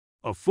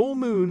A full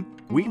moon,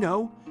 we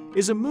know,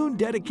 is a moon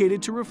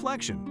dedicated to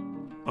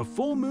reflection. A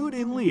full moon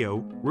in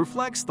Leo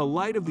reflects the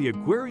light of the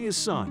Aquarius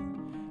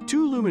sun,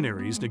 two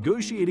luminaries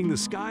negotiating the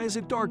sky as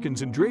it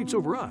darkens and drapes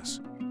over us.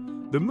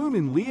 The moon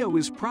in Leo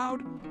is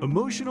proud,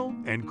 emotional,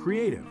 and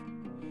creative.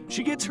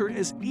 She gets hurt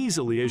as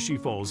easily as she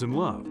falls in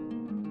love.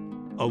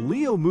 A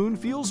Leo moon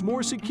feels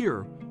more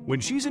secure when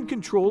she's in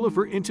control of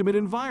her intimate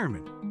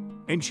environment,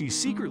 and she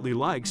secretly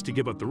likes to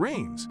give up the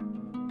reins.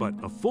 But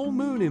a full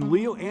moon in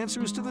Leo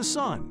answers to the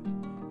sun,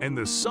 and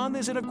the sun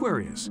is in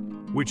Aquarius,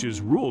 which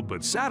is ruled by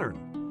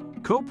Saturn,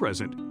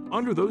 co-present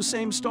under those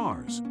same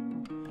stars.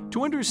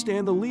 To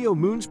understand the Leo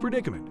moon's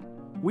predicament,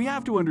 we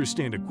have to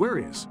understand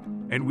Aquarius,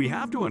 and we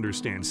have to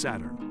understand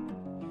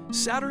Saturn.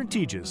 Saturn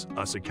teaches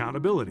us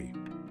accountability.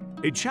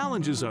 It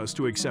challenges us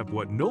to accept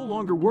what no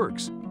longer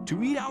works,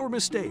 to eat our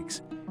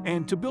mistakes,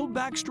 and to build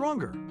back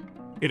stronger.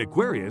 In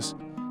Aquarius,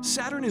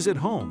 Saturn is at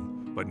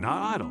home, but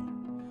not idle.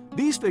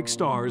 These fixed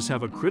stars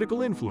have a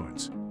critical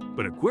influence,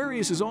 but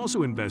Aquarius is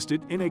also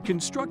invested in a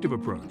constructive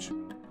approach.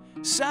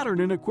 Saturn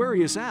in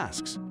Aquarius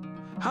asks,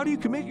 how do you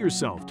commit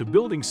yourself to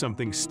building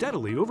something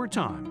steadily over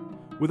time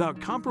without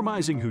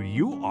compromising who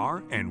you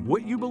are and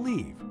what you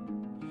believe?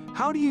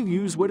 How do you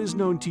use what is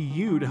known to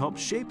you to help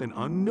shape an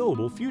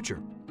unknowable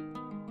future?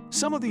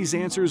 Some of these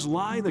answers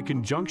lie in the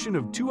conjunction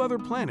of two other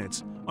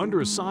planets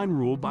under a sign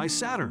ruled by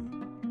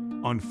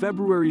Saturn. On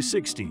February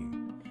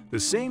 16, the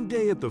same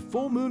day at the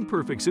full moon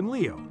perfects in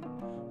Leo,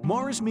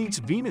 Mars meets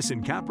Venus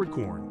in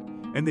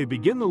Capricorn, and they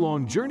begin the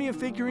long journey of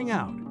figuring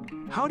out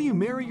how do you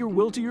marry your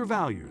will to your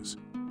values,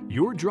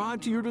 your drive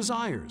to your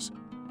desires,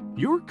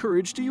 your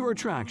courage to your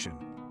attraction.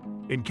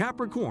 In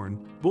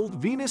Capricorn, both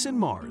Venus and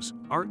Mars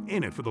are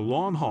in it for the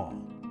long haul.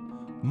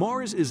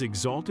 Mars is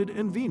exalted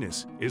and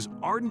Venus is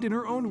ardent in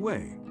her own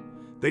way.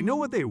 They know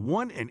what they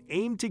want and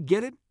aim to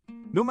get it,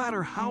 no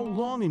matter how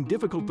long and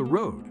difficult the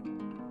road.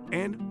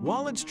 And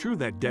while it's true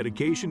that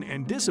dedication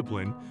and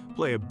discipline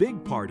play a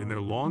big part in their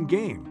long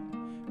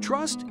game,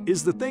 trust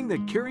is the thing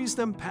that carries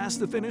them past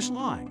the finish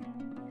line.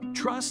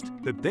 Trust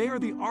that they are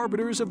the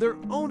arbiters of their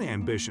own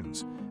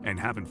ambitions and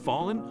haven't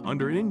fallen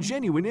under an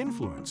ingenuine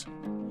influence.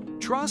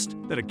 Trust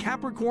that a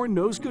Capricorn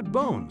knows good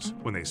bones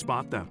when they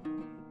spot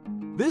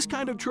them. This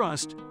kind of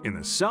trust in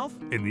the self,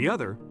 in the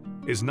other,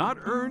 is not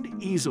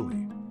earned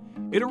easily.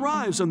 It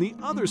arrives on the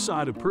other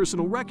side of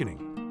personal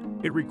reckoning.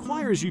 It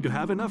requires you to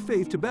have enough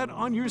faith to bet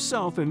on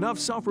yourself and enough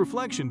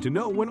self-reflection to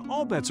know when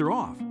all bets are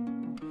off.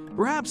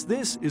 Perhaps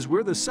this is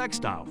where the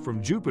sextile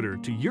from Jupiter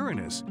to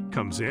Uranus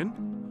comes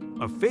in,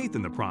 a faith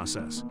in the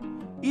process,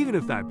 even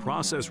if that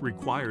process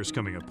requires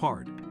coming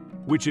apart,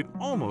 which it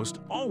almost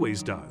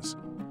always does.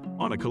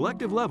 On a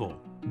collective level,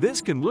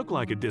 this can look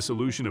like a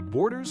dissolution of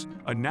borders,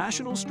 a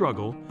national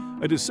struggle,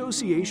 a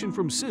dissociation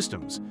from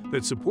systems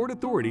that support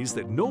authorities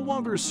that no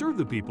longer serve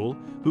the people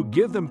who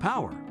give them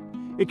power.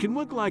 It can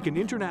look like an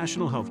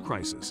international health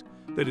crisis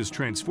that is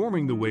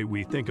transforming the way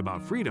we think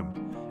about freedom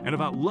and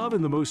about love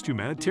in the most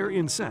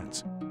humanitarian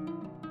sense.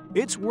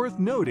 It's worth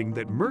noting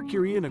that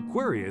Mercury in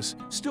Aquarius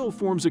still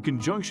forms a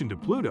conjunction to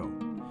Pluto,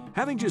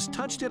 having just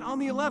touched it on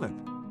the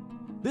 11th.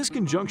 This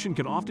conjunction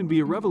can often be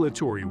a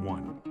revelatory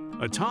one,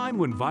 a time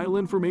when vital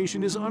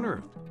information is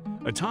unearthed,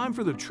 a time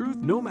for the truth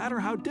no matter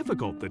how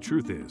difficult the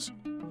truth is.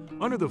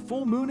 Under the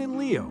full moon in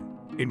Leo,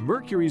 in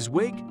Mercury's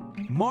wake,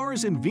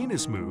 Mars and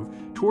Venus move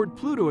toward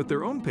Pluto at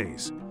their own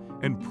pace,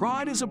 and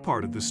pride is a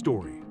part of the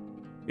story.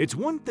 It's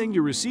one thing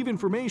to receive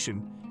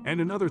information and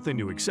another thing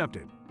to accept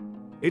it.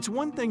 It's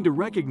one thing to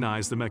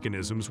recognize the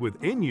mechanisms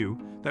within you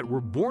that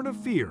were born of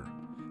fear,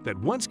 that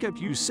once kept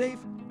you safe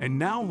and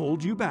now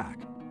hold you back.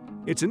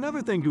 It's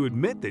another thing to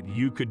admit that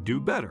you could do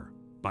better,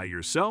 by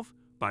yourself,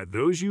 by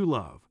those you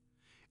love.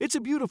 It's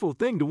a beautiful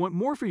thing to want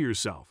more for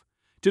yourself,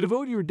 to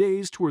devote your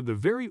days toward the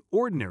very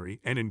ordinary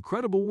and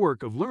incredible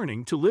work of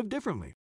learning to live differently.